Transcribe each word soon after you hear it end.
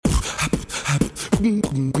So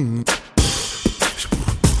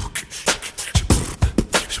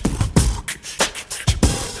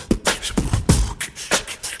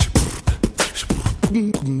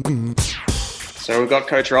we've got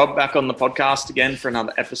Coach Rob back on the podcast again for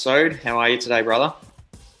another episode. How are you today, brother?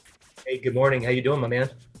 Hey, good morning. How you doing, my man?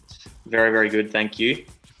 Very, very good, thank you.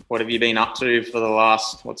 What have you been up to for the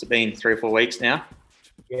last, 3 or 4 weeks now?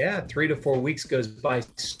 Yeah, 3 to 4 weeks goes by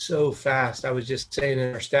so fast. I was just saying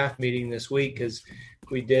in our staff meeting this week, because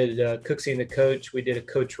we did Cooksy and the Coach, we did a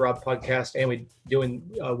Coach Rob podcast, and we're doing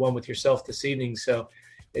one with yourself this evening. So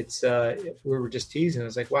it's we were just teasing. I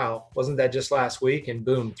was like, wow, wasn't that just last week? And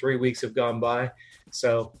boom, 3 weeks have gone by.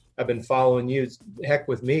 So I've been following you. Heck,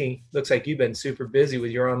 with me, looks like you've been super busy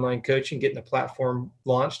with your online coaching, getting the platform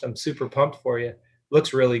launched. I'm super pumped for you.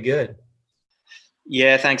 Looks really good.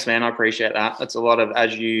 Yeah, thanks, man. I appreciate that. It's a lot of,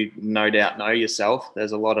 as you no doubt know yourself,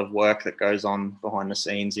 there's a lot of work that goes on behind the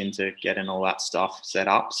scenes into getting all that stuff set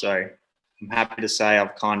up. So I'm happy to say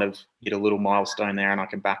I've kind of hit a little milestone there, and I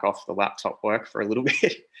can back off the laptop work for a little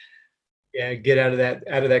bit. Yeah, get out of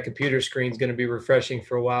that computer screen is going to be refreshing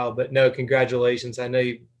for a while. But no, congratulations. I know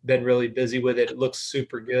you've been really busy with it. It looks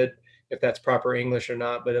super good, if that's proper English or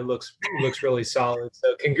not, but it looks really solid.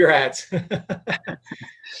 So congrats.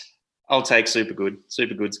 I'll take super good.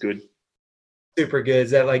 Super good's good. Super good.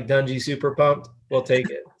 Is that like Dungy super pumped? We'll take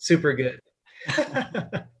it. Super good.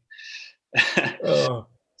 Oh,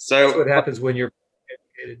 so that's what happens when you're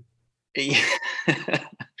educated.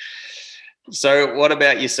 So what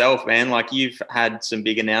about yourself, man? Like, you've had some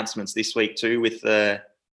big announcements this week too with the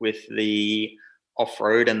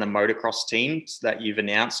off-road and the motocross teams that you've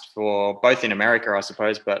announced for both in America, I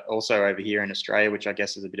suppose, but also over here in Australia, which I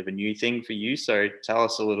guess is a bit of a new thing for you. So tell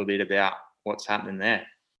us a little bit about what's happening there.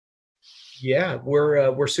 Yeah,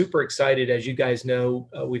 we're super excited. As you guys know,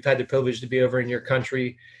 we've had the privilege to be over in your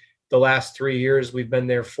country the last 3 years. We've been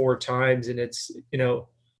there 4 times, and it's,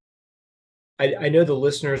 I know the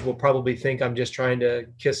listeners will probably think I'm just trying to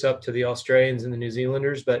kiss up to the Australians and the New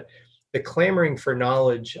Zealanders, but the clamoring for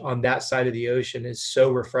knowledge on that side of the ocean is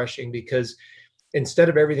so refreshing, because instead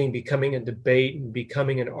of everything becoming a debate and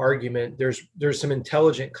becoming an argument, there's some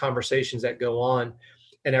intelligent conversations that go on.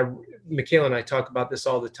 And Michaela and I talk about this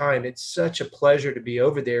all the time. It's such a pleasure to be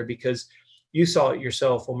over there, because you saw it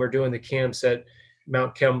yourself when we're doing the camps at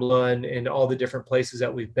Mount Kembla and all the different places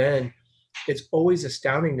that we've been. It's always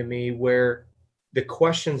astounding to me where the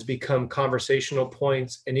questions become conversational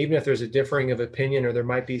points. And even if there's a differing of opinion or there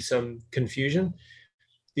might be some confusion,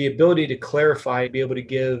 the ability to clarify, be able to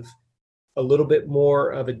give a little bit more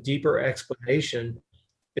of a deeper explanation,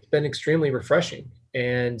 it's been extremely refreshing.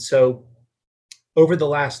 And so over the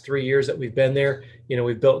last 3 years that we've been there,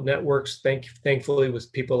 we've built networks, thankfully,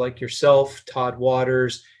 with people like yourself, Todd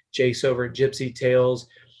Waters, Jace over at Gypsy Tales.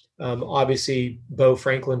 Obviously, Bo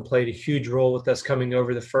Franklin played a huge role with us coming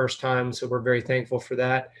over the first time, so we're very thankful for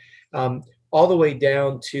that. All the way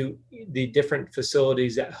down to the different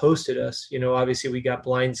facilities that hosted us. Obviously, we got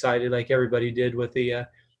blindsided like everybody did with the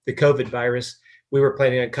COVID virus. We were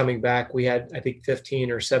planning on coming back. We had, I think,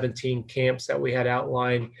 15 or 17 camps that we had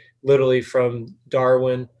outlined, literally from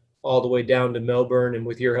Darwin all the way down to Melbourne. And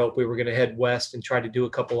with your help, we were going to head west and try to do a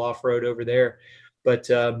couple off-road over there.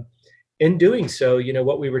 But in doing so,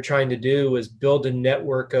 what we were trying to do was build a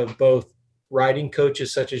network of both riding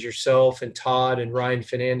coaches such as yourself and Todd and Ryan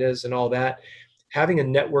Fernandez and all that, having a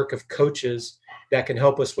network of coaches that can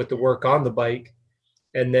help us with the work on the bike,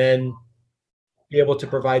 and then be able to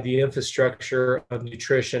provide the infrastructure of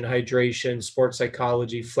nutrition, hydration, sports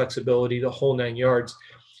psychology, flexibility, the whole 9 yards.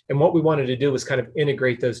 And what we wanted to do was kind of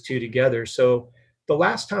integrate those two together. So the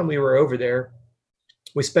last time we were over there,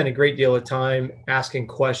 we spent a great deal of time asking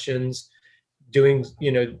questions, doing,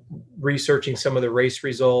 researching some of the race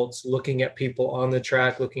results, looking at people on the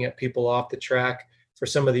track, looking at people off the track. For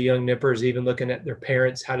some of the young nippers, even looking at their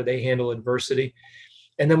parents, how do they handle adversity?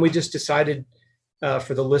 And then we just decided,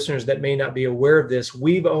 for the listeners that may not be aware of this,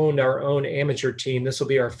 we've owned our own amateur team. This will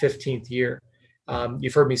be our 15th year.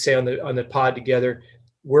 You've heard me say on the pod together,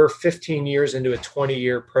 we're 15 years into a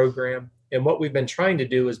 20-year program. And what we've been trying to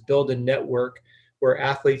do is build a network where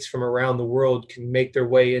athletes from around the world can make their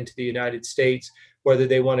way into the United States, whether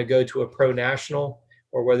they want to go to a pro national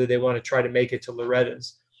or whether they want to try to make it to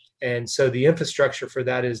Loretta's. And so the infrastructure for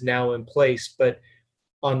that is now in place. But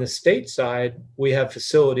on the state side, we have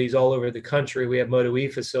facilities all over the country. We have Moto E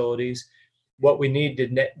facilities. What we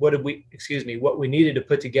needed to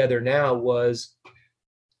put together now was,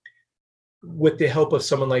 with the help of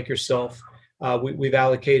someone like yourself, we've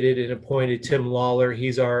allocated and appointed Tim Lawler.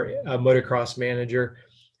 He's our motocross manager,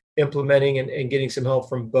 implementing and getting some help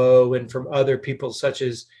from Bo and from other people such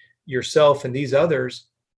as yourself and these others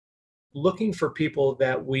looking for people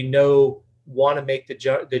that we know want to make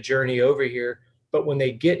the journey over here, but when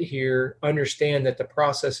they get here, understand that the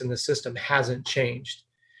process and the system hasn't changed.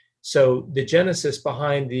 So the genesis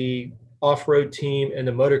behind the off-road team and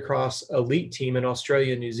the motocross elite team in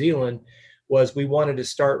Australia and New Zealand was we wanted to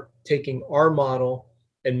start taking our model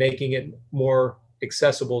and making it more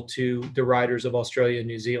accessible to the riders of Australia and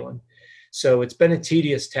New Zealand. So it's been a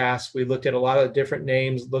tedious task. We looked at a lot of different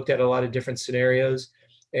names, looked at a lot of different scenarios.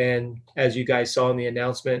 And as you guys saw in the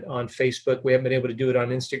announcement on Facebook, we haven't been able to do it on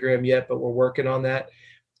Instagram yet, but we're working on that.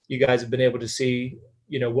 You guys have been able to see,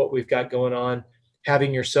 what we've got going on.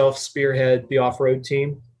 Having yourself spearhead the off-road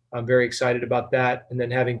team, I'm very excited about that. And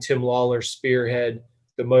then having Tim Lawler spearhead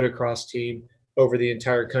the motocross team over the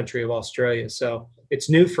entire country of Australia. So it's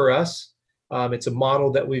new for us. It's a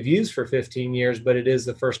model that we've used for 15 years, but it is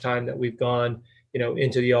the first time that we've gone,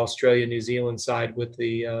 into the Australia, New Zealand side with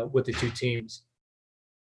the two teams.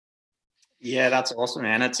 Yeah, that's awesome,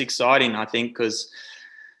 man. It's exciting, I think, because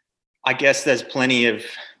I guess there's plenty of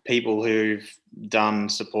people who've done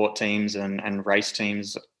support teams and race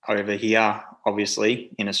teams over here, obviously,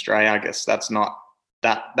 in Australia. I guess that's not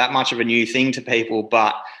that much of a new thing to people.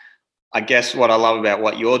 But I guess what I love about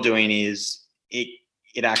what you're doing is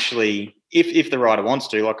it actually, if the rider wants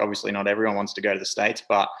to, like obviously not everyone wants to go to the States,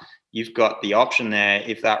 but you've got the option there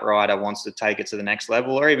if that rider wants to take it to the next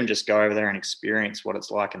level or even just go over there and experience what it's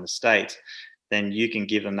like in the States, then you can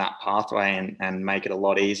give them that pathway and make it a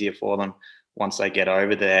lot easier for them once they get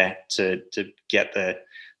over there to get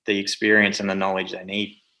the experience and the knowledge they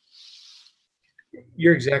need.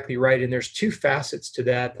 You're exactly right. And there's two facets to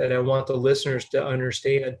that I want the listeners to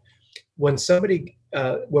understand. When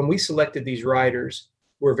we selected these riders,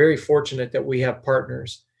 we're very fortunate that we have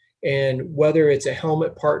partners. And whether it's a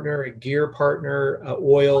helmet partner, a gear partner,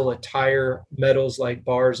 oil, a tire, metals like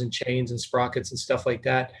bars and chains and sprockets and stuff like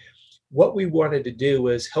that, what we wanted to do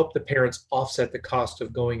was help the parents offset the cost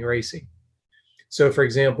of going racing. So for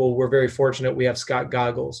example, we're very fortunate we have Scott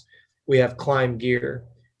Goggles, we have Climb Gear.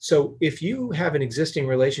 So if you have an existing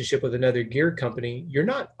relationship with another gear company, you're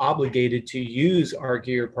not obligated to use our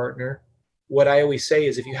gear partner. What I always say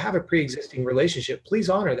is if you have a pre-existing relationship, please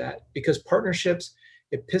honor that, because partnerships,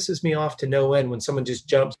 it pisses me off to no end when someone just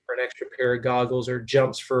jumps for an extra pair of goggles or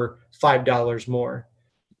jumps for $5 more.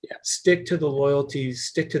 Yeah. Stick to the loyalties,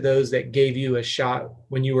 stick to those that gave you a shot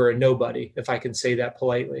when you were a nobody, if I can say that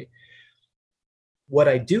politely. What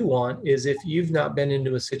I do want is if you've not been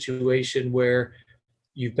into a situation where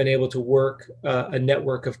you've been able to work a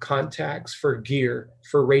network of contacts for gear,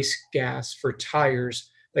 for race gas, for tires,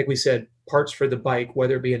 like we said, parts for the bike,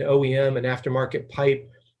 whether it be an OEM, an aftermarket pipe,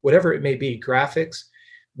 whatever it may be, graphics.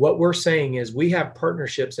 What we're saying is we have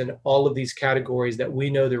partnerships in all of these categories that we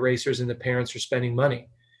know the racers and the parents are spending money.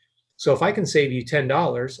 So if I can save you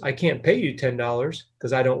 $10, I can't pay you $10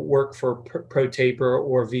 because I don't work for Pro Taper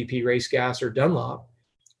or VP Race Gas or Dunlop.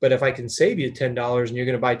 But if I can save you $10 and you're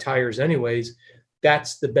going to buy tires anyways,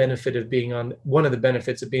 that's the benefit of one of the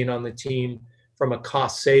benefits of being on the team from a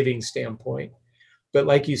cost saving standpoint. But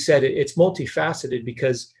like you said, it's multifaceted,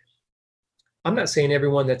 because I'm not saying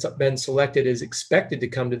everyone that's been selected is expected to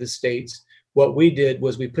come to the States. What we did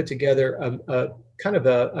was we put together a kind of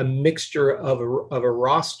a mixture of a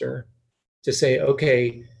roster to say,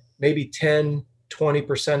 okay, maybe 10,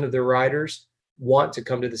 20% of the riders want to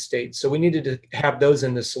come to the States. So we needed to have those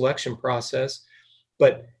in the selection process.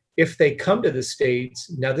 But if they come to the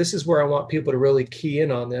States, now this is where I want people to really key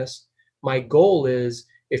in on this. My goal is,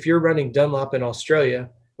 if you're running Dunlop in Australia,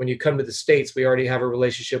 when you come to the States, we already have a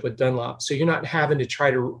relationship with Dunlop. So you're not having to try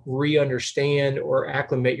to re-understand or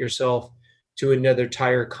acclimate yourself to another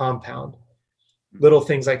tire compound. Little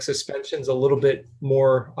things like suspension's a little bit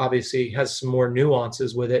more, obviously has some more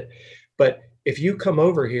nuances with it. But if you come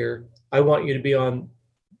over here, I want you to be on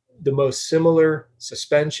the most similar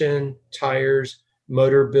suspension, tires,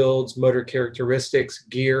 motor builds, motor characteristics,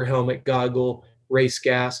 gear, helmet, goggle, race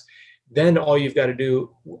gas. Then all you've got to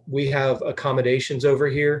do, we have accommodations over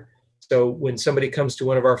here. So when somebody comes to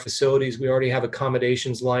one of our facilities, we already have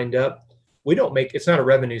accommodations lined up. It's not a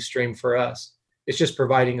revenue stream for us. It's just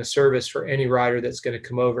providing a service for any rider that's going to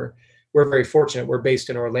come over. We're very fortunate. We're based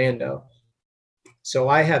in Orlando. So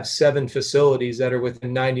I have 7 facilities that are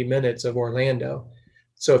within 90 minutes of Orlando.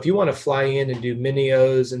 So if you want to fly in and do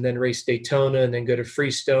Mini-O's and then race Daytona and then go to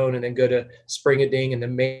Freestone and then go to Spring-A-Ding and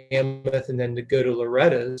then Mammoth and then to go to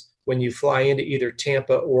Loretta's, when you fly into either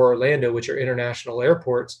Tampa or Orlando, which are international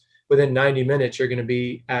airports, within 90 minutes, you're going to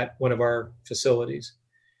be at one of our facilities.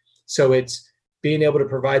 So it's being able to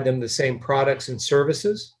provide them the same products and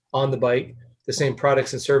services on the bike, the same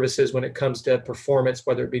products and services when it comes to performance,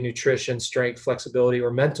 whether it be nutrition, strength, flexibility, or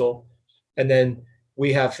mental. And then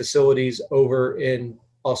we have facilities over in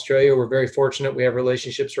Australia. We're very fortunate. We have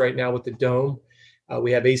relationships right now with the Dome.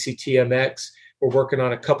 We have ACTMX. We're working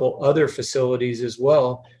on a couple other facilities as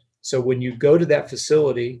well. So when you go to that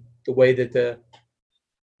facility, the way that the,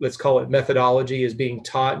 let's call it, methodology is being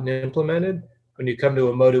taught and implemented, when you come to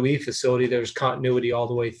a Moto-E facility, there's continuity all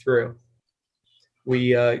the way through.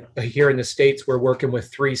 We here in the States, we're working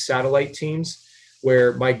with 3 satellite teams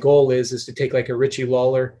where my goal is to take like a Richie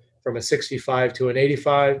Lawler from a 65 to an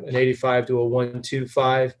 85 to a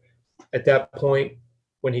 125. At that point,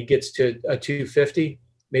 when he gets to a 250,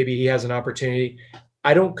 maybe he has an opportunity.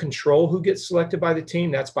 I don't control who gets selected by the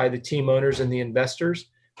team. That's by the team owners and the investors.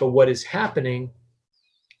 But what is happening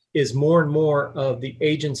is more and more of the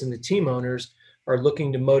agents and the team owners are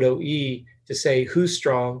looking to Moto-E to say who's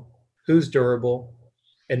strong, who's durable.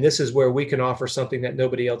 And this is where we can offer something that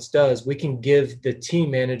nobody else does. We can give the team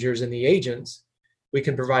managers and the agents, we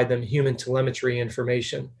can provide them human telemetry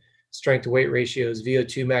information, strength to weight ratios,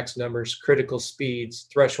 VO2 max numbers, critical speeds,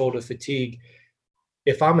 threshold of fatigue.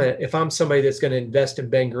 If I'm somebody that's going to invest in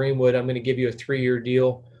Ben Greenwood, I'm going to give you a 3-year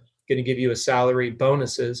deal, going to give you a salary,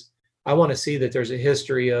 bonuses. I want to see that there's a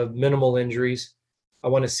history of minimal injuries. I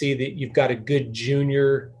want to see that you've got a good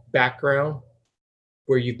junior background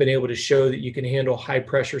where you've been able to show that you can handle high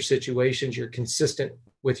pressure situations. You're consistent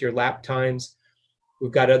with your lap times.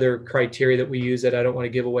 We've got other criteria that we use that I don't want to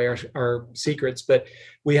give away our secrets, but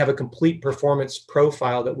we have a complete performance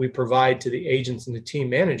profile that we provide to the agents and the team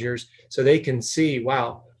managers so they can see,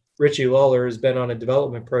 wow, Richie Lawler has been on a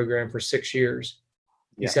development program for 6 years.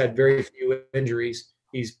 He's had very few injuries.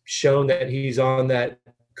 He's shown that he's on that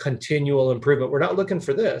continual improvement. We're not looking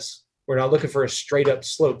for this. We're not looking for a straight up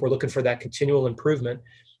slope. We're looking for that continual improvement.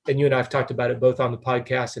 And you and I have talked about it both on the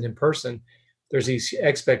podcast and in person. There's these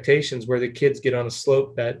expectations where the kids get on a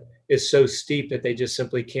slope that is so steep that they just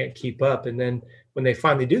simply can't keep up. And then when they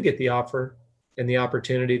finally do get the offer and the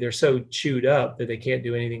opportunity, they're so chewed up that they can't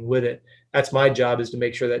do anything with it. That's my job, is to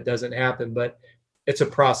make sure that doesn't happen. But it's a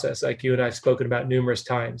process, like you and I have spoken about numerous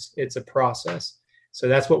times. It's a process. So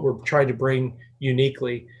that's what we're trying to bring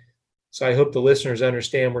uniquely. So I hope the listeners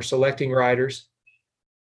understand we're selecting riders,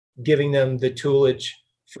 giving them the toolage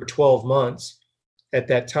for 12 months. At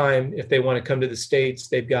that time, if they want to come to the States,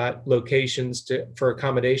 they've got locations for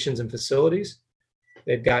accommodations and facilities.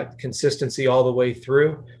 They've got consistency all the way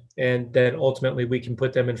through. And then ultimately we can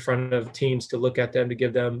put them in front of teams to look at them, to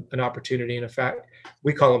give them an opportunity. In fact,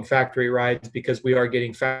 we call them factory rides because we are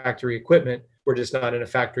getting factory equipment. We're just not in a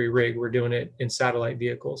factory rig. We're doing it in satellite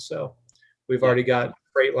vehicles. So we've already got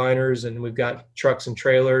freight liners and we've got trucks and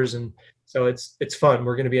trailers. And so it's fun.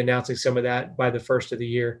 We're going to be announcing some of that by the first of the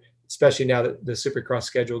year, especially now that the Supercross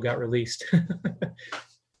schedule got released. A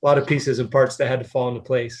lot of pieces and parts that had to fall into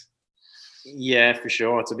place. Yeah, for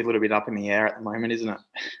sure. It's a little bit up in the air at the moment, isn't it?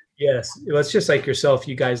 Yes. Well, it's just like yourself,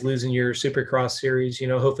 you guys losing your Supercross series,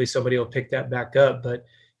 hopefully somebody will pick that back up. But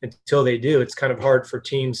until they do, it's kind of hard for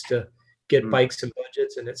teams to get bikes and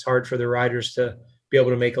budgets, and it's hard for the riders to be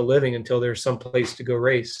able to make a living until there's some place to go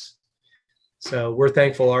race. So we're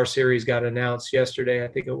thankful our series got announced yesterday, I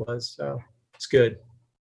think it was. So it's good.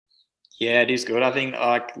 Yeah, it is good. I think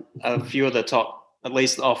like a few of the top, at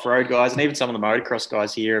least off-road guys, and even some of the motocross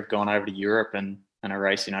guys here have gone over to Europe and are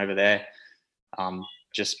racing over there.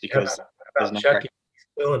 Just because there's no Chucky,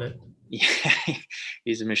 he's killing it. Yeah,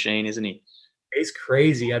 he's a machine, isn't he? He's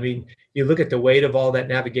crazy. I mean, you look at the weight of all that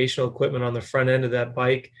navigational equipment on the front end of that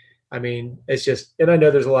bike. I mean, it's just, and I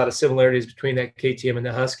know there's a lot of similarities between that KTM and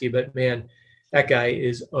the Husky, but man, that guy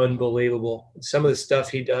is unbelievable. Some of the stuff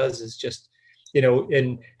he does is just,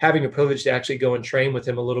 and having a privilege to actually go and train with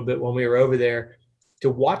him a little bit when we were over there, to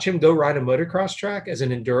watch him go ride a motocross track as an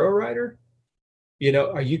enduro rider.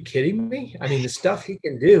 Are you kidding me? I mean, the stuff he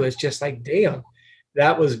can do is just like, damn,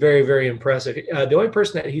 that was very, very impressive. The only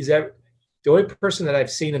person that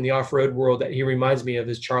I've seen in the off-road world that he reminds me of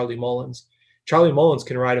is Charlie Mullins. Charlie Mullins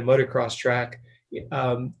can ride a motocross track.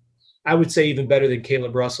 I would say even better than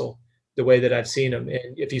Caleb Russell, the way that I've seen him.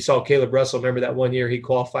 And if you saw Caleb Russell, remember that one year he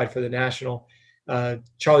qualified for the national.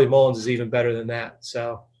 Charlie Mullins is even better than that.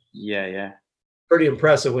 So yeah. Pretty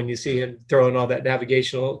impressive when you see him throwing all that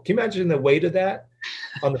navigational. Can you imagine the weight of that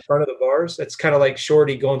on the front of the bars? That's kind of like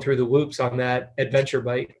Shorty going through the whoops on that adventure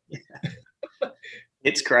bike.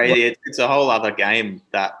 It's crazy. It's a whole other game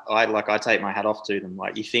that I take my hat off to them.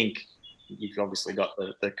 Like, you think you've obviously got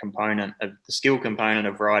the component of the skill component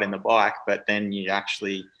of riding the bike, but then you're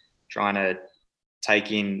actually trying to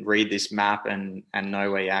read this map and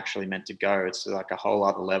know where you're actually meant to go. It's like a whole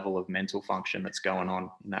other level of mental function that's going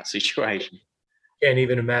on in that situation. Can't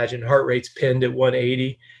even imagine. Heart rate's pinned at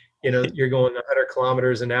 180. You're going 100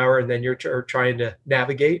 kilometers an hour and then you're trying to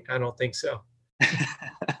navigate. I don't think so. I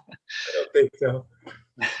don't think so.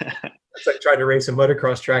 It's like trying to race a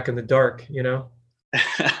motocross track in the dark, No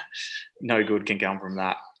good can come from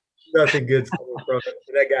that. Nothing good's coming from it.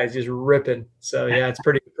 That guy's just ripping. So yeah, it's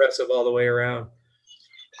pretty impressive all the way around.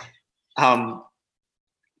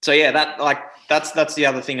 So yeah, that's the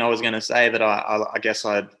other thing I was going to say that I guess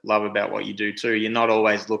I love about what you do too. You're not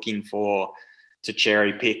always looking to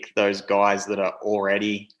cherry pick those guys that are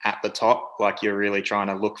already at the top. Like, you're really trying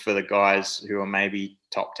to look for the guys who are maybe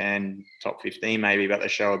top 10, top 15 maybe, but they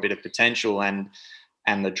show a bit of potential and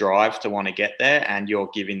the drive to want to get there, and you're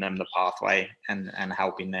giving them the pathway and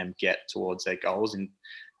helping them get towards their goals, and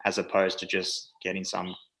as opposed to just getting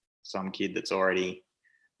some kid that's already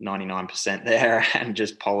 99% there and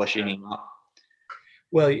just polishing him up.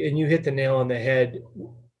 Well, and you hit the nail on the head.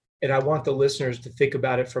 And I want the listeners to think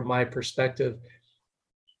about it from my perspective.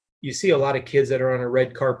 You see a lot of kids that are on a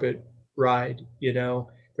red carpet ride,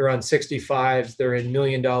 they're on 65s, they're in $1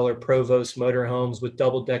 million Provost motorhomes with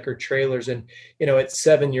double-decker trailers. And, at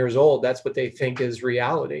 7 years old, that's what they think is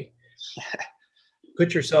reality.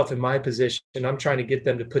 Put yourself in my position. I'm trying to get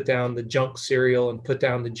them to put down the junk cereal and put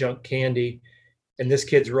down the junk candy. And this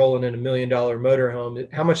kid's rolling in $1 million motorhome.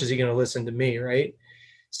 How much is he going to listen to me, right?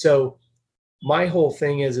 So my whole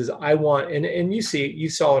thing is I want, and you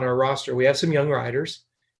saw in our roster, we have some young riders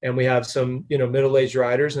and we have some, middle-aged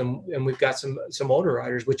riders and we've got some older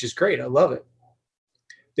riders, which is great. I love it.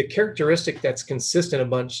 The characteristic that's consistent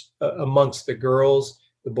amongst the girls,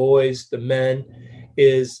 the boys, the men,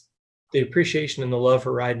 is the appreciation and the love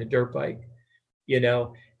for riding a dirt bike.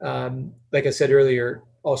 Like I said earlier,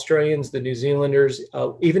 Australians, the New Zealanders,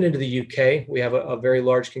 even into the UK, we have a very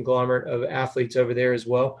large conglomerate of athletes over there as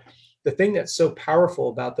well. The thing that's so powerful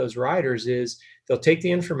about those riders is they'll take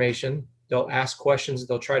the information, they'll ask questions,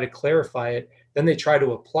 they'll try to clarify it, then they try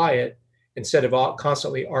to apply it instead of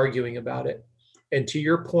constantly arguing about it. And to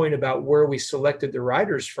your point about where we selected the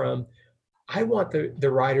riders from, I want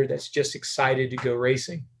the rider that's just excited to go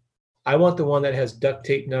racing. I want the one that has duct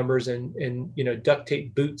tape numbers and duct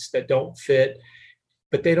tape boots that don't fit,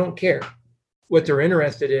 but they don't care. What they're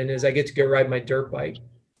interested in is, I get to go ride my dirt bike.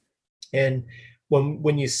 And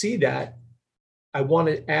when you see that, I want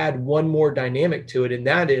to add one more dynamic to it, and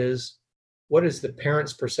that is, what is the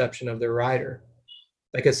parent's perception of their rider?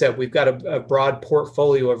 Like I said, we've got a broad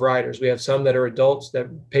portfolio of riders. We have some that are adults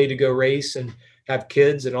that pay to go race and have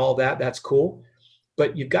kids and all that. That's cool.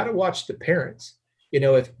 But you've got to watch the parents.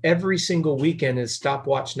 If every single weekend is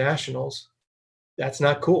stopwatch nationals, that's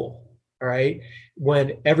not cool. All right.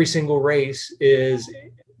 When every single race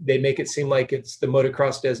they make it seem like it's the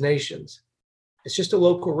Motocross Des Nations. It's just a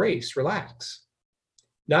local race. Relax.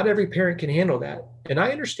 Not every parent can handle that. And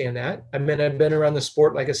I understand that. I mean, I've been around the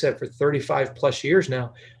sport, like I said, for 35 plus years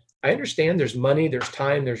now. I understand there's money, there's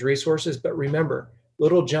time, there's resources. But remember,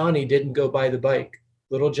 little Johnny didn't go buy the bike.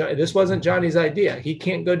 This wasn't Johnny's idea. He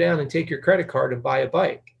can't go down and take your credit card and buy a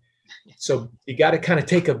bike. So you got to kind of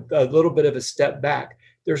take a little bit of a step back.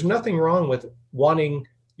 There's nothing wrong with wanting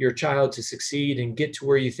your child to succeed and get to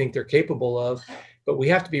where you think they're capable of. But we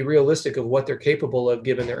have to be realistic of what they're capable of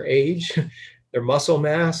given their age, their muscle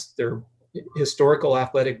mass, their historical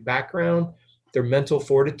athletic background, their mental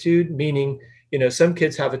fortitude, meaning, some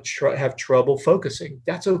kids have trouble focusing.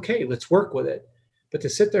 That's okay. Let's work with it. But to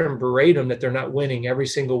sit there and berate them that they're not winning every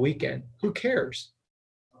single weekend, who cares?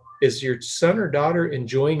 Is your son or daughter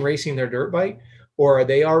enjoying racing their dirt bike? Or are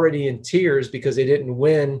they already in tears because they didn't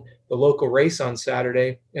win the local race on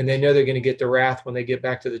Saturday and they know they're going to get the wrath when they get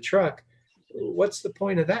back to the truck? What's the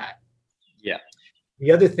point of that? Yeah.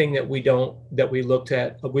 The other thing that we looked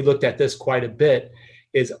at this quite a bit,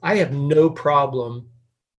 is I have no problem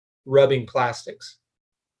rubbing plastics.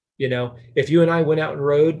 If you and I went out and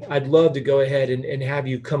rode, I'd love to go ahead and have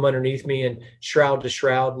you come underneath me and shroud to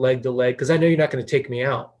shroud, leg to leg, because I know you're not going to take me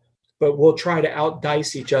out. But we'll try to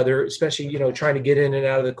outdice each other, especially, trying to get in and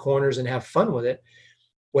out of the corners and have fun with it.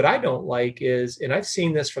 What I don't like is, and I've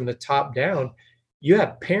seen this from the top down, you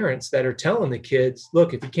have parents that are telling the kids,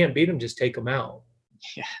 look, if you can't beat them, just take them out.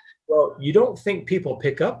 Yeah. Well, you don't think people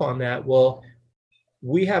pick up on that. Well,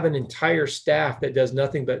 we have an entire staff that does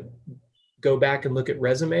nothing but go back and look at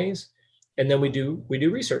resumes. And then we do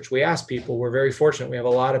research. We ask people. We're very fortunate. We have a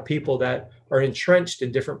lot of people that are entrenched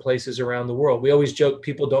in different places around the world. We always joke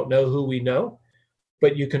people don't know who we know,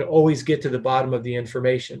 but you can always get to the bottom of the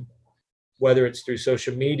information, whether it's through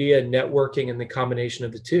social media, networking, and the combination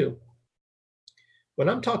of the two. When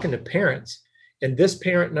I'm talking to parents, and this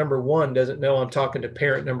parent number one doesn't know I'm talking to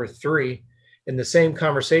parent number three, And the same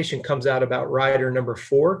conversation comes out about rider number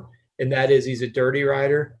 4. And that is, he's a dirty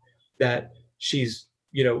rider, that she's,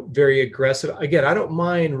 very aggressive. Again, I don't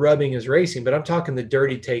mind rubbing his racing, but I'm talking the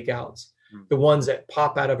dirty takeouts, the ones that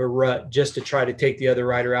pop out of a rut just to try to take the other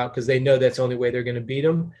rider out because they know that's the only way they're going to beat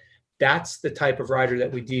them. That's the type of rider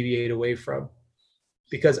that we deviate away from,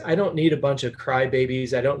 because I don't need a bunch of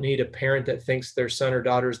crybabies. I don't need a parent that thinks their son or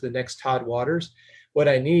daughter is the next Todd Waters. What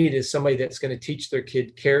I need is somebody that's going to teach their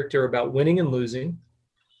kid character about winning and losing,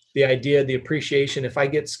 the idea, the appreciation. If I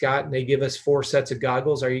get Scott and they give us 4 sets of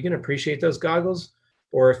goggles, are you going to appreciate those goggles?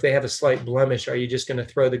 Or if they have a slight blemish, are you just going to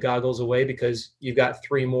throw the goggles away because you've got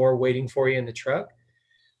 3 more waiting for you in the truck?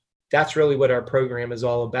 That's really what our program is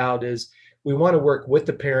all about, is we want to work with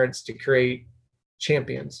the parents to create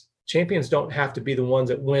champions. Champions don't have to be the ones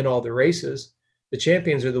that win all the races. The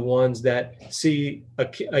champions are the ones that see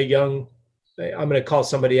a young, I'm going to call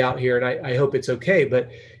somebody out here, and I hope it's okay, but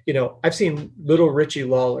I've seen little Richie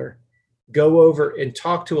Lawler go over and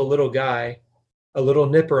talk to a little guy, a little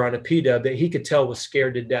nipper on a P-dub that he could tell was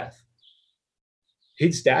scared to death.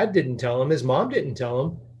 His dad didn't tell him. His mom didn't tell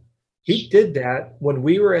him. He did that when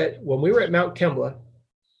we were at Mount Kembla.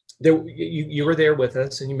 You were there with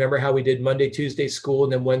us, and you remember how we did Monday, Tuesday school,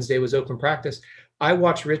 and then Wednesday was open practice. I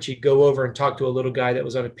watched Richie go over and talk to a little guy that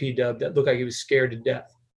was on a P-dub that looked like he was scared to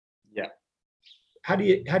death. Yeah. How do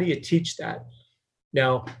you teach that?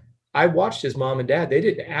 Now, I watched his mom and dad. They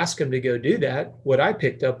didn't ask him to go do that. What I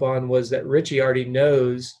picked up on was that Richie already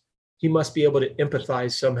knows he must be able to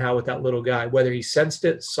empathize somehow with that little guy, whether he sensed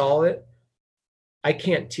it, saw it. I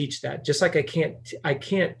can't teach that. Just like I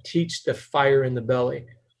can't teach the fire in the belly.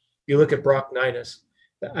 You look at Brock Ninus.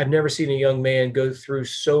 I've never seen a young man go through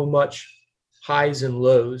so much highs and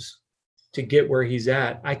lows to get where he's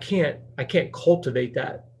at. I can't cultivate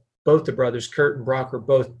that. Both the brothers, Kurt and Brock, are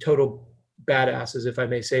both total badasses, if I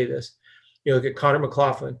may say this. You look at Connor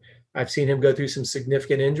McLaughlin. I've seen him go through some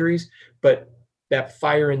significant injuries, but that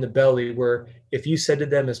fire in the belly, where if you said to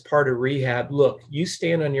them as part of rehab, look, you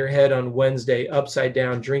stand on your head on Wednesday upside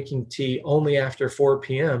down drinking tea only after 4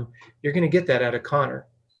 p.m., you're going to get that out of Connor.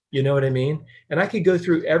 You know what I mean? And I could go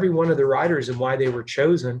through every one of the riders and why they were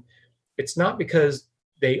chosen. It's not because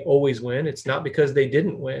they always win. It's not because they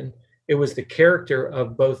didn't win. It was the character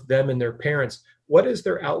of both them and their parents. What is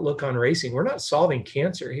their outlook on racing? We're not solving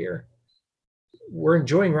cancer here. We're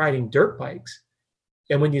enjoying riding dirt bikes.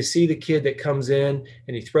 And when you see the kid that comes in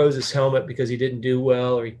and he throws his helmet because he didn't do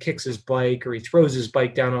well, or he kicks his bike, or he throws his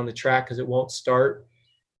bike down on the track because it won't start,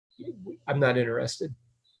 I'm not interested.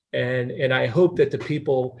 And I hope that the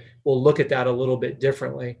people will look at that a little bit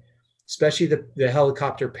differently, especially the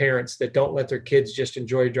helicopter parents that don't let their kids just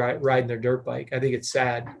enjoy riding their dirt bike. I think it's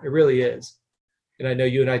sad. It really is. And I know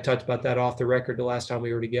you and I talked about that off the record the last time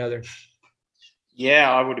we were together.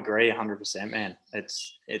 Yeah, I would agree 100%, man.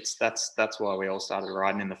 That's why we all started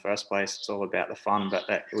riding in the first place. It's all about the fun,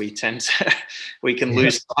 but we can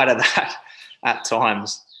lose sight of that at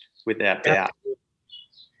times, without doubt.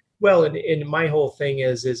 Well, and my whole thing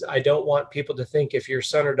is I don't want people to think if your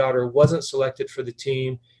son or daughter wasn't selected for the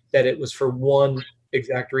team that it was for one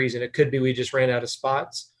exact reason. It could be we just ran out of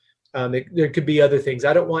spots. There could be other things.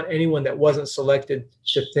 I don't want anyone that wasn't selected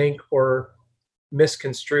to think or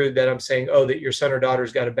misconstrued that I'm saying, oh, that your son or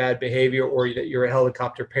daughter's got a bad behavior or that you're a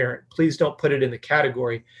helicopter parent. Please don't put it in the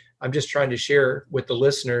category. I'm just trying to share with the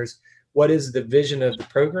listeners what is the vision of the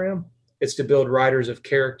program. It's to build riders of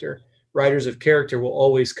character. Riders of character will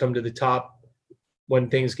always come to the top when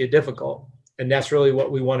things get difficult. And that's really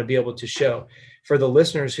what we want to be able to show. For the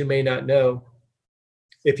listeners who may not know,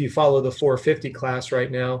 if you follow the 450 class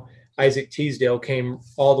right now, Isaac Teasdale came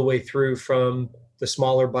all the way through from the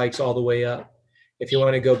smaller bikes all the way up. If you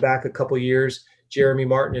want to go back a couple years, Jeremy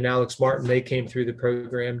Martin and Alex Martin, they came through the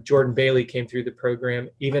program. Jordan Bailey came through the program.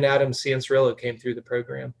 Even Adam Cianciarillo came through the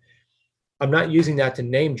program. I'm not using that to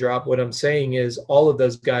name drop. What I'm saying is all of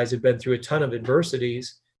those guys have been through a ton of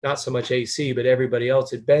adversities, not so much AC, but everybody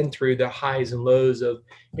else had been through the highs and lows of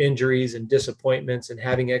injuries and disappointments and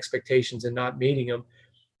having expectations and not meeting them.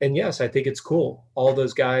 And yes, I think it's cool. All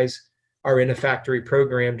those guys are in a factory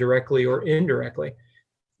program directly or indirectly.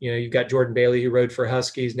 You know, you've got Jordan Bailey, who rode for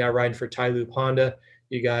Huskies, now riding for Tyloop Honda.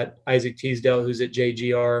 You got Isaac Teasdale, who's at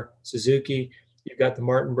JGR Suzuki. You've got the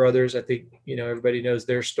Martin brothers. I think, you know, everybody knows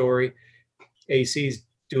their story. AC's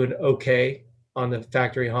doing okay on the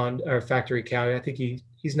factory Honda or factory Cowie. I think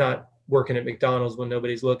he's not working at McDonald's when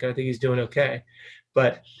nobody's looking. I think he's doing okay.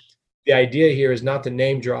 But the idea here is not to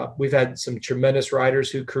name drop. We've had some tremendous riders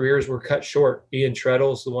whose careers were cut short. Ian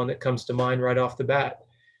Treadle is the one that comes to mind right off the bat.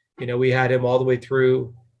 You know, we had him all the way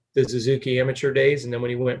through the Suzuki amateur days, and then when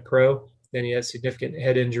he went pro, Then he had a significant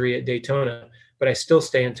head injury at Daytona, but I still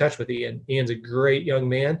stay in touch with Ian. Ian's a great young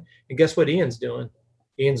man. And guess what Ian's doing?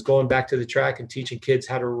 Ian's going back to the track and teaching kids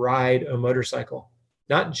how to ride a motorcycle,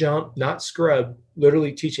 not jump, not scrub,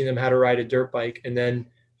 literally teaching them how to ride a dirt bike. And then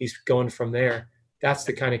he's going from there. That's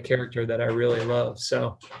the kind of character that I really love.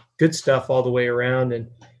 So good stuff all the way around. And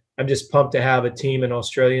I'm just pumped to have a team in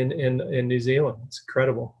Australia and in New Zealand. It's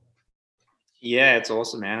incredible. Yeah, it's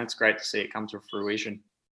awesome, man. It's great to see it come to fruition.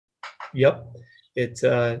 Yep. It's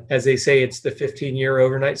as they say, it's the 15-year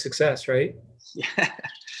overnight success, right? Yeah.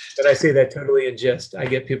 But I say that totally in jest. I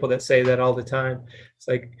get people that say that all the time. It's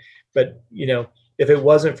like, but if it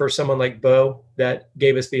wasn't for someone like Bo that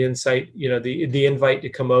gave us the insight, the invite to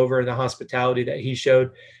come over and the hospitality that he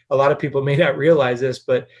showed, a lot of people may not realize this,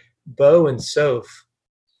 but Bo and Soph,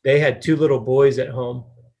 they had 2 little boys at home,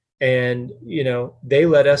 and they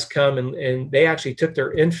let us come and they actually took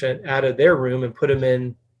their infant out of their room and put him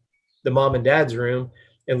in the mom and dad's room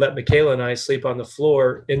and let Michaela and I sleep on the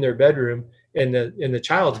floor in their bedroom, in the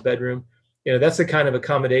child's bedroom. That's the kind of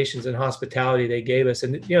accommodations and hospitality they gave us.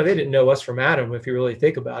 And, they didn't know us from Adam, if you really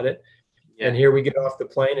think about it. Yeah. And here we get off the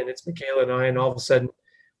plane and it's Michaela and I, and all of a sudden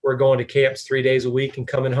we're going to camps 3 days a week and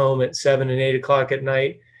coming home at 7 and 8 o'clock at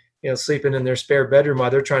night, sleeping in their spare bedroom while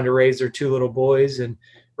they're trying to raise their 2 little boys. And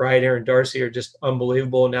Ryan, Aaron, Darcy are just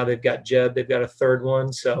unbelievable. Now they've got Jeb, they've got a 3rd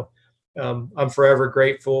one. So I'm forever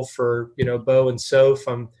grateful for, Bo and Soph.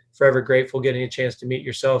 I'm forever grateful getting a chance to meet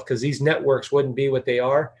yourself, because these networks wouldn't be what they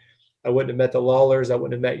are. I wouldn't have met the Lawlers. I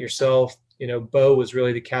wouldn't have met yourself. Bo was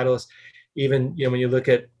really the catalyst. Even, when you look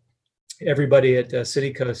at everybody at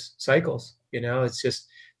City Coast Cycles, it's just,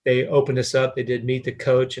 they opened us up. They did meet the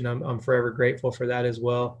coach, and I'm forever grateful for that as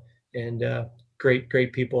well. And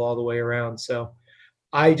great people all the way around. So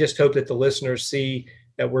I just hope that the listeners see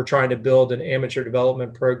that we're trying to build an amateur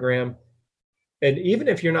development program. And even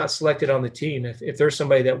if you're not selected on the team, if there's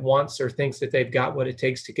somebody that wants or thinks that they've got what it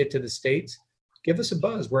takes to get to the States, give us a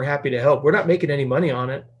buzz. We're happy to help. We're not making any money on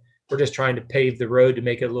it. We're just trying to pave the road to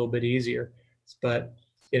make it a little bit easier. But,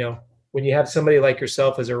 when you have somebody like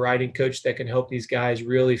yourself as a riding coach that can help these guys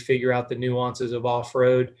really figure out the nuances of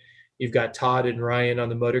off-road, you've got Todd and Ryan on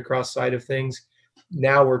the motocross side of things.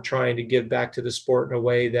 Now we're trying to give back to the sport in a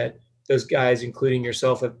way that those guys, including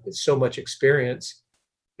yourself, have so much experience.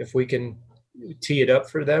 If we can tee it up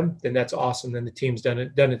for them, then that's awesome. Then the team's done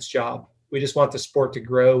its job. We just want the sport to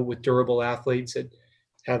grow with durable athletes that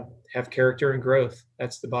have character and growth.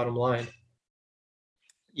 That's the bottom line.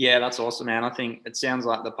 Yeah, that's awesome, man. I think it sounds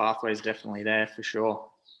like the pathway is definitely there for sure.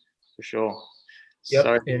 Yep.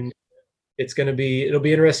 So, and it'll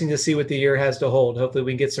be interesting to see what the year has to hold. Hopefully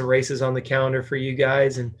we can get some races on the calendar for you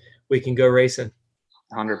guys and we can go racing.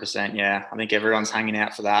 100%. Yeah. I think everyone's hanging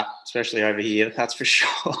out for that, especially over here. That's for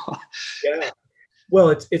sure. Yeah.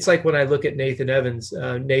 Well, it's like when I look at Nathan Evans,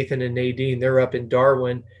 Nathan and Nadine, they're up in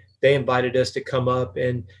Darwin. They invited us to come up,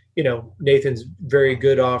 and, Nathan's very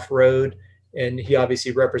good off-road, and he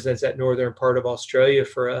obviously represents that northern part of Australia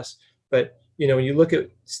for us. But, when you look at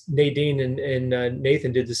Nadine and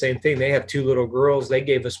Nathan did the same thing. They have 2 little girls. They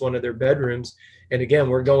gave us one of their bedrooms. And again,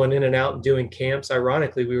 we're going in and out and doing camps.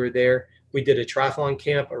 Ironically, we were there. We did a triathlon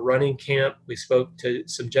camp, a running camp. We spoke to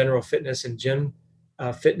some general fitness and gym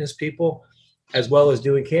fitness people, as well as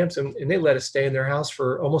doing camps. And they let us stay in their house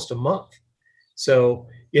for almost a month. So,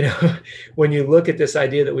 when you look at this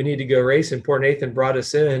idea that we need to go racing, poor Nathan brought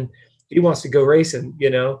us in. He wants to go racing,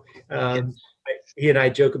 he and I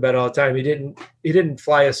joke about it all the time. He didn't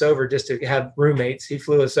fly us over just to have roommates. He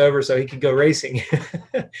flew us over so he could go racing.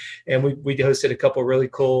 And we hosted a couple really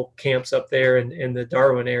cool camps up there in the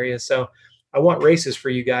Darwin area. So I want races for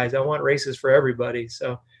you guys. I want races for everybody.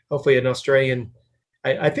 So hopefully an Australian,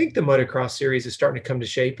 I think the motocross series is starting to come to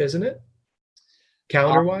shape, isn't it?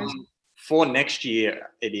 Calendar wise? For next year,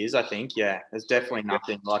 it is, I think. Yeah, there's definitely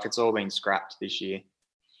nothing. Like, it's all been scrapped this year.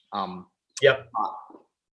 Yep.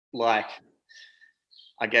 Like,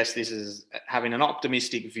 I guess this is having an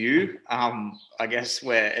optimistic view. I guess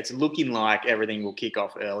where it's looking like everything will kick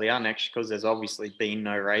off earlier next, because there's obviously been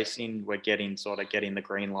no racing. We're getting the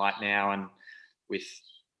green light now, and with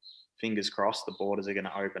fingers crossed, the borders are going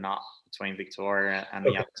to open up between Victoria and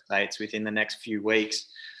the other states within the next few weeks,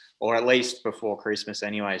 or at least before Christmas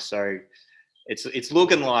anyway. So it's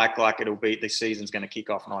looking like the season's going to kick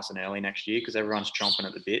off nice and early next year, because everyone's chomping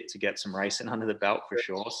at the bit to get some racing under the belt for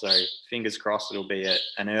sure. So fingers crossed it'll be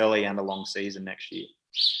an early and a long season next year.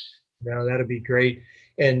 No, that'd be great.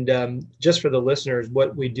 And just for the listeners,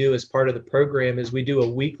 what we do as part of the program is we do a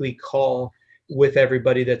weekly call with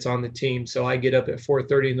everybody that's on the team. So I get up at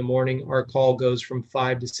 4:30 in the morning. Our call goes from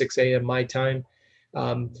 5 to 6 a.m. my time.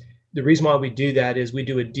 the reason why we do that is we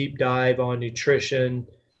do a deep dive on nutrition,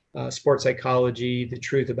 sports psychology, the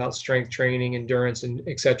truth about strength training, endurance, and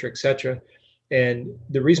et cetera, et cetera. And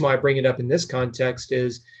the reason why I bring it up in this context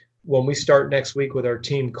is when we start next week with our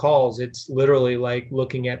team calls, it's literally like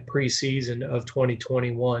looking at preseason of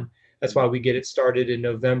 2021. That's why we get it started in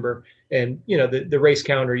November. And, the race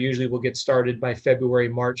calendar usually will get started by February,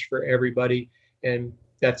 March for everybody. And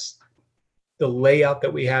that's the layout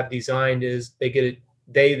that we have designed is the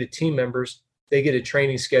team members, they get a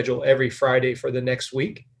training schedule every Friday for the next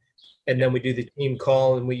week. And then we do the team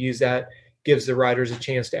call, and we use that, gives the riders a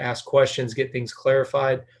chance to ask questions, get things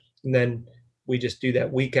clarified. And then we just do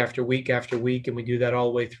that week after week after week. And we do that all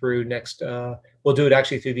the way through we'll do it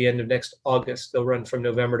actually through the end of next August. They'll run from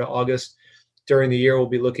November to August. During the year, we'll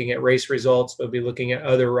be looking at race results. We'll be looking at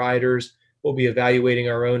other riders. We'll be evaluating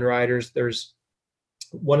our own riders. There's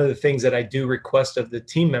one of the things that I do request of the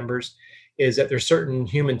team members is that there's certain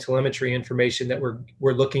human telemetry information that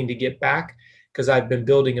we're looking to get back, because I've been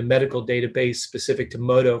building a medical database specific to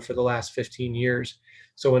moto for the last 15 years.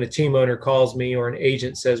 So when a team owner calls me or an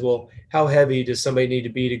agent says, well, how heavy does somebody need to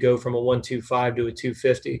be to go from a 125 to a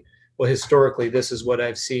 250? Well, historically, this is what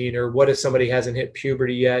I've seen. Or what if somebody hasn't hit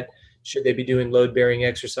puberty yet? Should they be doing load-bearing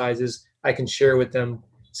exercises? I can share with them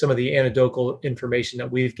some of the anecdotal information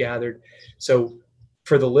that we've gathered. So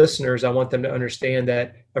for the listeners, I want them to understand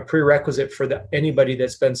that a prerequisite for anybody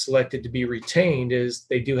that's been selected to be retained is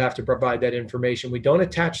they do have to provide that information. We don't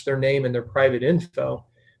attach their name and their private info,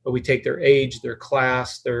 but we take their age, their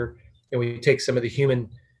class, and we take some of the human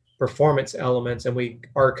performance elements and we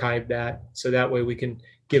archive that, so that way we can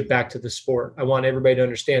give back to the sport. I want everybody to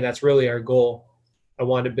understand that's really our goal. I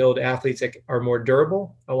want to build athletes that are more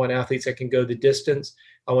durable. I want athletes that can go the distance.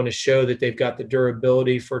 I want to show that they've got the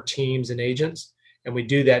durability for teams and agents. And we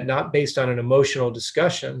do that not based on an emotional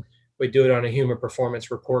discussion. We do it on a human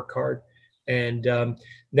performance report card. And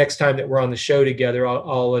next time that we're on the show together,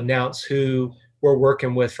 I'll announce who we're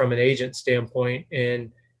working with from an agent standpoint.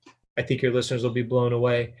 And I think your listeners will be blown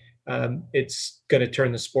away. It's going to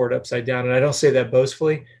turn the sport upside down. And I don't say that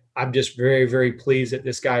boastfully. I'm just very, very pleased that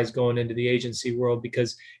this guy is going into the agency world,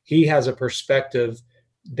 because he has a perspective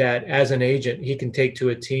that as an agent, he can take to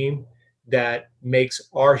a team that makes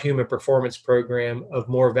our human performance program of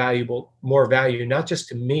more value, not just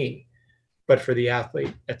to me, but for the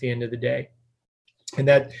athlete at the end of the day. And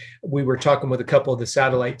that we were talking with a couple of the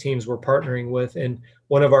satellite teams we're partnering with. And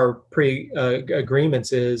one of our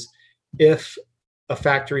agreements is if a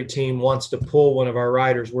factory team wants to pull one of our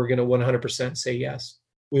riders, we're going to 100% say yes.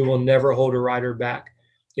 We will never hold a rider back.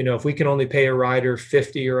 If we can only pay a rider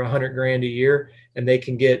 50 or 100 grand a year and they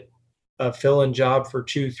can get a fill-in job for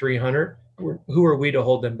 200-300, who are we to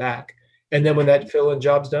hold them back? And then when that fill-in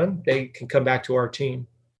job's done, they can come back to our team.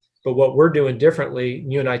 But what we're doing differently,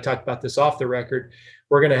 you and I talked about this off the record,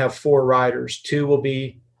 we're going to have 4 riders.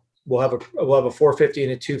 We'll have a 450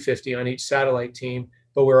 and a 250 on each satellite team,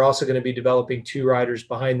 but we're also going to be developing 2 riders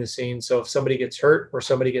behind the scenes. So if somebody gets hurt or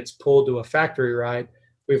somebody gets pulled to a factory ride,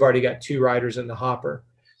 we've already got 2 riders in the hopper.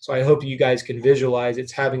 So I hope you guys can visualize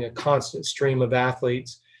it's having a constant stream of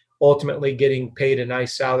athletes ultimately getting paid a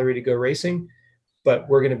nice salary to go racing, but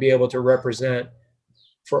we're going to be able to represent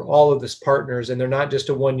for all of this partners. And they're not just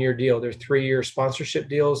a 1-year deal. They're 3-year sponsorship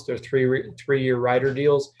deals. They're 3-year rider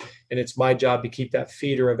deals. And it's my job to keep that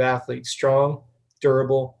feeder of athletes strong,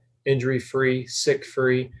 durable, injury-free,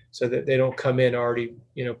 sick-free, so that they don't come in already,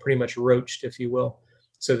 pretty much roached, if you will.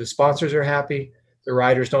 So the sponsors are happy. The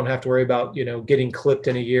riders don't have to worry about, getting clipped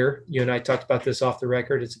in a year. You and I talked about this off the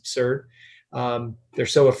record. It's absurd. They're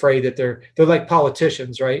so afraid that they're like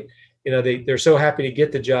politicians, right? They're so happy to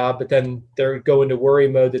get the job, but then they're going into worry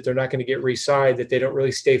mode that they're not going to get re-signed, that they don't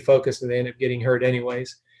really stay focused and they end up getting hurt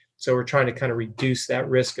anyways. So we're trying to kind of reduce that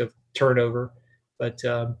risk of turnover. But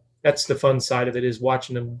that's the fun side of it, is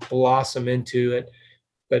watching them blossom into it.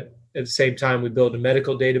 But at the same time, we build a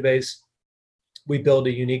medical database. We build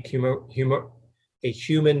a unique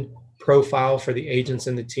human profile for the agents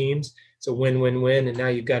and the teams. It's a win-win-win. And now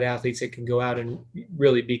you've got athletes that can go out and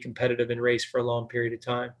really be competitive and race for a long period of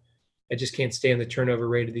time. I just can't stand the turnover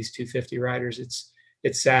rate of these 250 riders.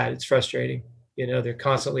 It's sad. It's frustrating. They're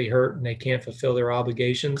constantly hurt and they can't fulfill their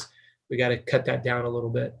obligations. We got to cut that down a little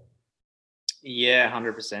bit. Yeah,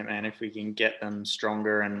 100%, man. If we can get them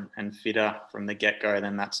stronger and fitter from the get-go,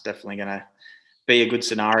 then that's definitely going to be a good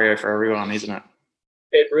scenario for everyone, isn't it?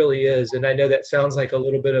 It really is. And I know that sounds like a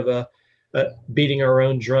little bit of a beating our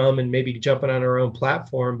own drum and maybe jumping on our own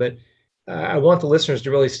platform, but I want the listeners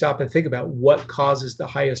to really stop and think about what causes the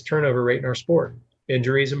highest turnover rate in our sport: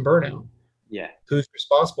 injuries and burnout. Yeah. Who's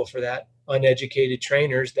responsible for that? Uneducated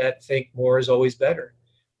trainers that think more is always better.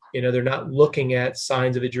 They're not looking at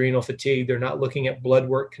signs of adrenal fatigue. They're not looking at blood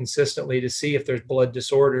work consistently to see if there's blood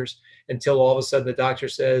disorders until all of a sudden the doctor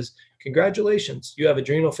says, congratulations, you have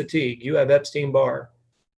adrenal fatigue. You have Epstein-Barr.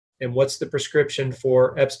 And what's the prescription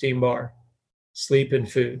for Epstein-Barr? Sleep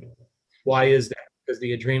and food. Why is that? Because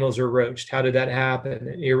the adrenals are roached. How did that happen?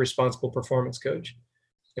 An irresponsible performance coach.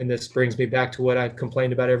 And this brings me back to what I've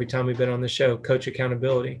complained about every time we've been on the show, coach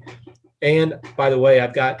accountability. And by the way,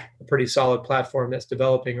 I've got a pretty solid platform that's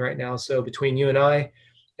developing right now. So between you and I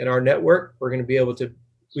and our network,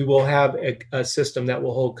 we will have a system that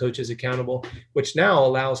will hold coaches accountable, which now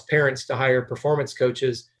allows parents to hire performance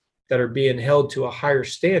coaches that are being held to a higher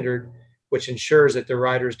standard, which ensures that the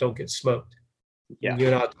riders don't get smoked. Yeah. You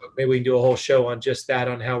and I, maybe we can do a whole show on just that,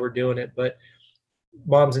 on how we're doing it. But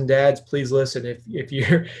moms and dads, please listen.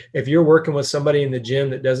 If you're working with somebody in the gym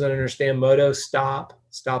that doesn't understand moto, stop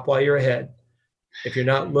while you're ahead. If you're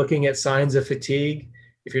not looking at signs of fatigue,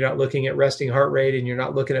 if you're not looking at resting heart rate, and you're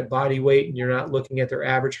not looking at body weight, and you're not looking at their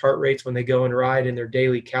average heart rates when they go and ride and their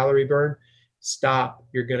daily calorie burn, stop.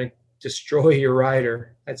 You're going to destroy your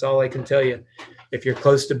rider. That's all I can tell you. If you're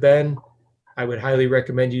close to Ben, I would highly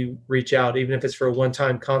recommend you reach out, even if it's for a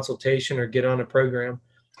one-time consultation or get on a program.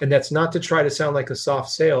 And that's not to try to sound like a soft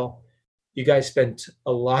sale. You guys spend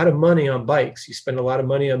a lot of money on bikes. You spend a lot of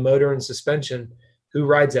money on motor and suspension. Who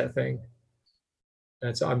rides that thing?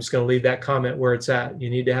 I'm just going to leave that comment where it's at. You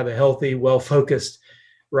need to have a healthy, well-focused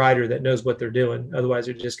rider that knows what they're doing. Otherwise,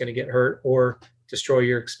 they're just going to get hurt or destroy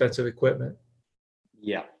your expensive equipment.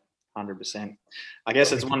 Yeah, 100%. I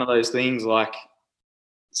guess it's one of those things, like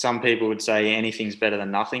some people would say anything's better than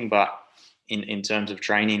nothing, but in terms of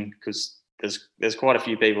training, because there's quite a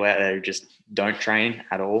few people out there who just don't train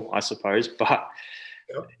at all, I suppose, but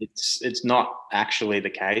yep. It's not actually the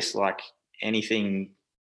case. Like anything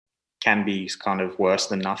can be kind of worse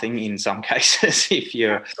than nothing in some cases if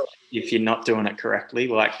you're not doing it correctly.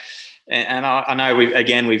 Like, and I know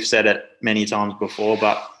we've said it many times before,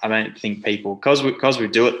 but I don't think people, because we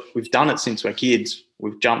do it, we've done it since we're kids.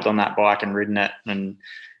 We've jumped on that bike and ridden it and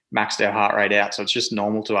maxed our heart rate out, so it's just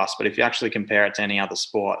normal to us. But if you actually compare it to any other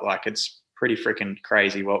sport, like it's pretty freaking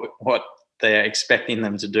crazy what they're expecting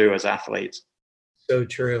them to do as athletes. So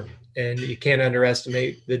true. And you can't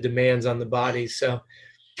underestimate the demands on the body. So,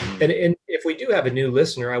 and if we do have a new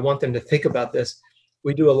listener, I want them to think about this.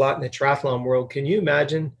 We do a lot in the triathlon world. Can you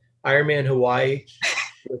imagine Ironman Hawaii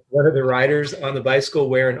with one of the riders on the bicycle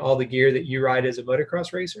wearing all the gear that you ride as a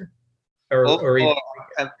motocross racer? Or even,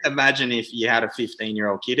 imagine if you had a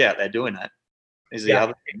 15-year-old kid out there doing that, is the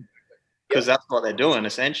other thing. Because that's what they're doing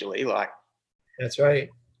essentially. Like, that's right.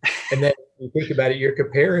 And then you think about it, you're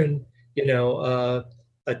comparing, a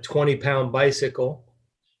 20-pound bicycle.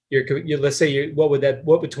 Let's say what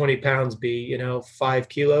would 20 pounds be? 5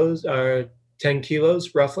 kilos or 10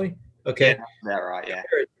 kilos roughly. Okay. Yeah, that right. Yeah.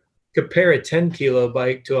 Compare a 10-kilo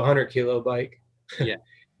bike to a 100-kilo bike. Yeah.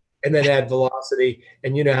 And then add velocity.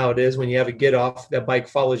 And you know how it is when you have a get off, that bike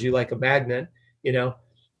follows you like a magnet.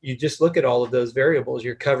 You just look at all of those variables.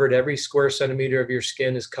 You're covered. Every square centimeter of your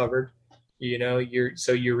skin is covered.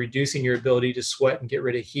 You're reducing your ability to sweat and get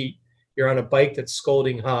rid of heat. You're on a bike that's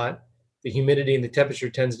scalding hot. The humidity and the temperature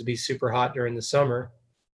tends to be super hot during the summer.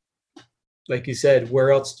 Like you said,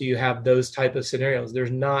 where else do you have those type of scenarios?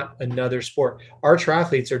 There's not another sport. Our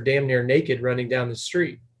triathletes are damn near naked running down the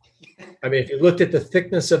street. I mean, if you looked at the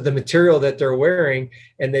thickness of the material that they're wearing,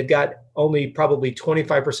 and they've got only probably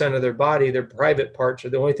 25% of their body, their private parts are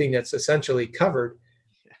the only thing that's essentially covered.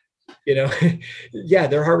 Yeah,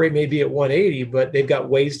 their heart rate may be at 180, but they've got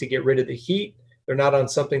ways to get rid of the heat. They're not on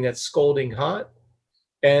something that's scalding hot.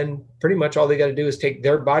 And pretty much all they got to do is take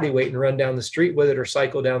their body weight and run down the street with it, or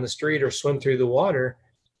cycle down the street, or swim through the water.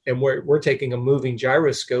 And we're taking a moving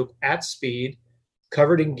gyroscope at speed,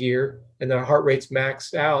 covered in gear, and their heart rate's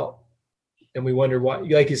maxed out. And we wonder why,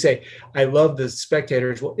 like you say, I love the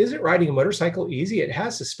spectators. Well, isn't riding a motorcycle easy? It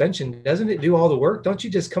has suspension. Doesn't it do all the work? Don't you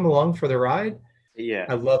just come along for the ride? Yeah.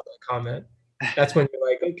 I love that comment. That's when you're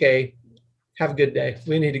like, okay, have a good day.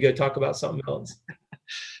 We need to go talk about something else.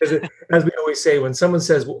 As we always say, when someone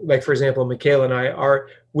says, like, for example, Michaela and I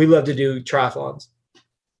we love to do triathlons.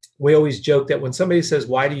 We always joke that when somebody says,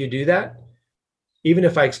 why do you do that? Even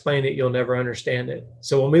if I explain it, you'll never understand it.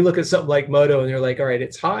 So when we look at something like moto and they're like, all right,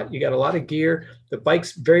 it's hot, you got a lot of gear, the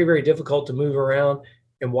bike's very, very difficult to move around.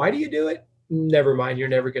 And why do you do it? Never mind, you're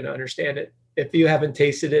never going to understand it. If you haven't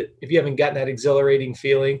tasted it, if you haven't gotten that exhilarating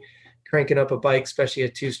feeling, cranking up a bike, especially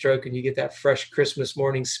a 2-stroke, and you get that fresh Christmas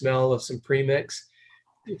morning smell of some premix.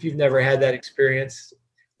 If you've never had that experience,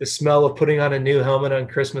 the smell of putting on a new helmet on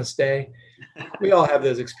Christmas Day, we all have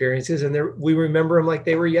those experiences, and we remember them like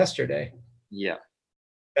they were yesterday. Yeah.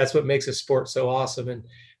 That's what makes a sport so awesome. And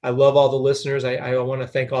I love all the listeners. I want to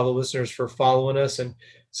thank all the listeners for following us and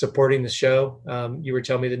supporting the show. You were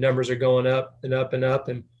telling me the numbers are going up and up and up.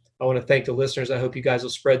 And I want to thank the listeners. I hope you guys will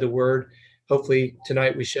spread the word. Hopefully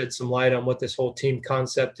tonight we shed some light on what this whole team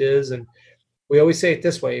concept is. And we always say it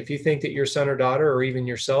this way: if you think that your son or daughter or even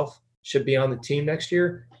yourself should be on the team next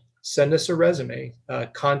year, send us a resume,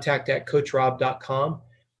 contact@coachrob.com.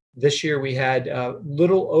 This year we had a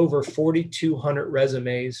little over 4,200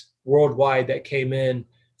 resumes worldwide that came in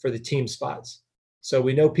for the team spots. So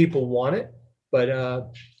we know people want it, but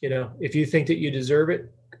if you think that you deserve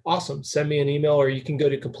it, awesome. Send me an email, or you can go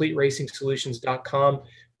to CompleteRacingSolutions.com.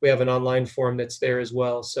 We have an online form that's there as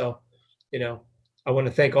well. So, I want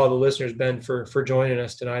to thank all the listeners, Ben, for joining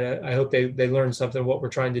us tonight. I hope they learned something, what we're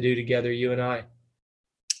trying to do together, you and I.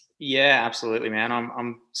 Yeah, absolutely, man.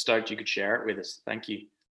 I'm stoked you could share it with us. Thank you.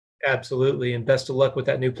 Absolutely. And best of luck with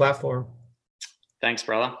that new platform. Thanks,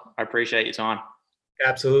 brother. I appreciate your time.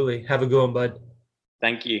 Absolutely. Have a good one, bud.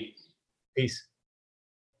 Thank you. Peace.